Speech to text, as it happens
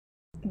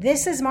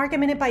This is Market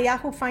Minute by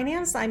Yahoo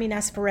Finance. I'm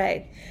Ines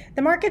Ferre.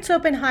 The markets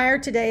opened higher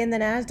today, and the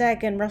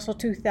Nasdaq and Russell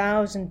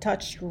 2000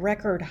 touched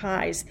record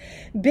highs.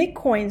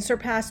 Bitcoin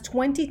surpassed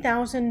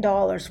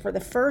 $20,000 for the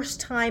first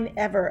time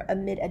ever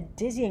amid a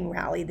dizzying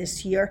rally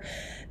this year.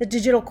 The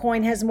digital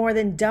coin has more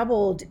than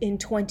doubled in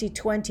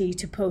 2020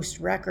 to post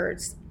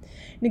records.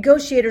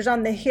 Negotiators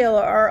on the Hill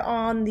are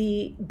on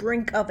the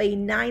brink of a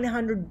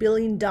 $900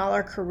 billion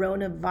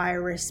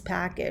coronavirus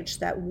package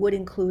that would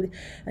include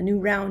a new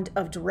round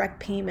of direct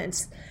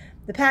payments.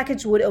 The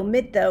package would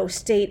omit, though,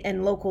 state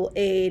and local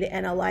aid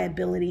and a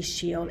liability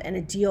shield, and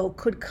a deal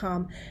could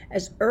come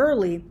as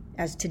early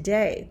as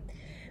today.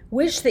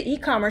 Wish, the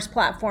e-commerce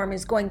platform,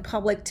 is going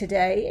public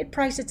today. It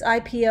priced its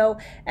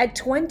IPO at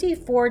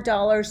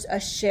 $24 a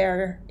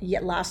share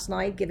yet last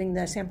night, giving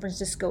the San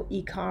Francisco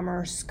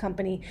e-commerce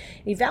company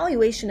a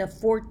valuation of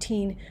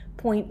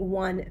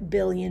 $14.1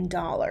 billion.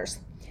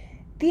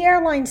 The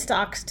airline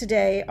stocks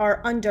today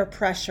are under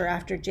pressure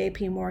after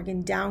JP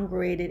Morgan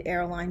downgraded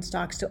airline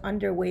stocks to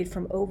underweight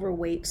from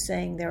overweight,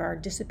 saying there are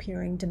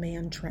disappearing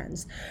demand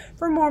trends.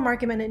 For more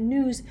Market Minute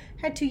news,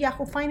 head to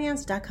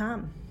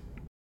yahoofinance.com.